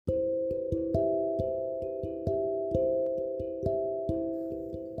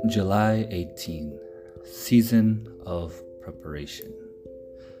July 18, Season of Preparation.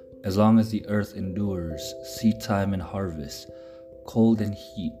 As long as the earth endures, seedtime and harvest, cold and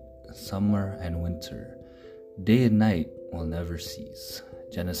heat, summer and winter, day and night will never cease.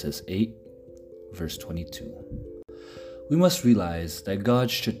 Genesis 8, verse 22. We must realize that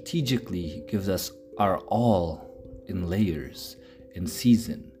God strategically gives us our all in layers, in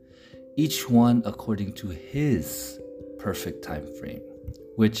season, each one according to His perfect time frame,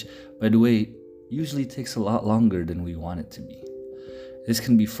 which, by the way, usually takes a lot longer than we want it to be. This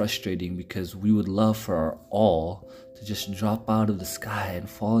can be frustrating because we would love for our all to just drop out of the sky and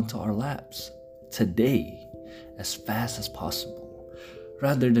fall into our laps today, as fast as possible,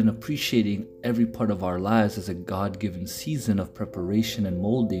 rather than appreciating every part of our lives as a God-given season of preparation and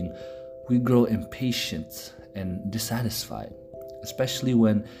molding. We grow impatient and dissatisfied, especially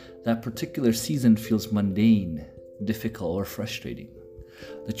when that particular season feels mundane, difficult, or frustrating.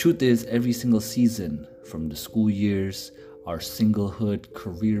 The truth is, every single season, from the school years, our singlehood,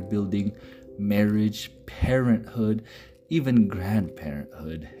 career building, marriage, parenthood, even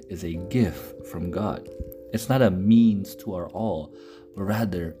grandparenthood, is a gift from God. It's not a means to our all, but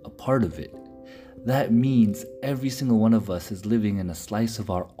rather a part of it. That means every single one of us is living in a slice of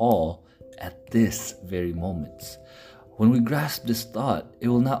our all at this very moment. When we grasp this thought, it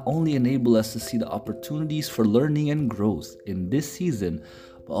will not only enable us to see the opportunities for learning and growth in this season,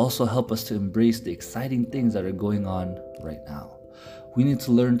 but also help us to embrace the exciting things that are going on right now. We need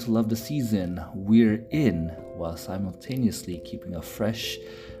to learn to love the season we're in while simultaneously keeping a fresh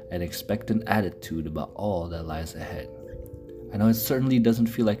and expectant attitude about all that lies ahead. I know it certainly doesn't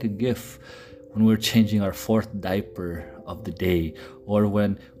feel like a gift when we're changing our fourth diaper of the day, or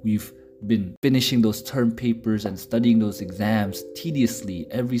when we've been finishing those term papers and studying those exams tediously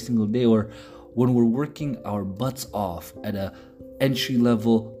every single day, or when we're working our butts off at a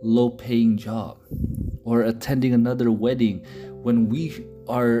entry-level, low-paying job, or attending another wedding when we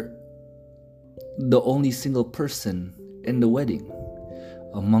are the only single person in the wedding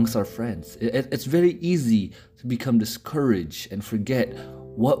amongst our friends. It's very easy to become discouraged and forget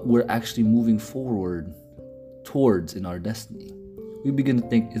what we're actually moving forward towards in our destiny. We begin to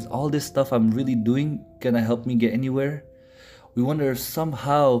think, is all this stuff I'm really doing gonna help me get anywhere? We wonder if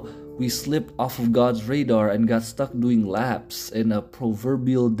somehow we slipped off of God's radar and got stuck doing laps in a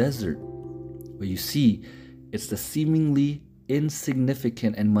proverbial desert. But you see, it's the seemingly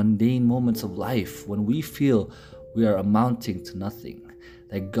insignificant and mundane moments of life when we feel we are amounting to nothing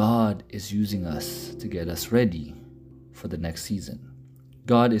that God is using us to get us ready for the next season.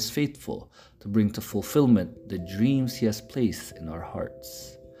 God is faithful to bring to fulfillment the dreams He has placed in our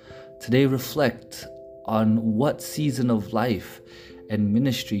hearts. Today, reflect on what season of life and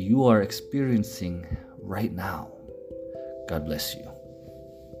ministry you are experiencing right now. God bless you.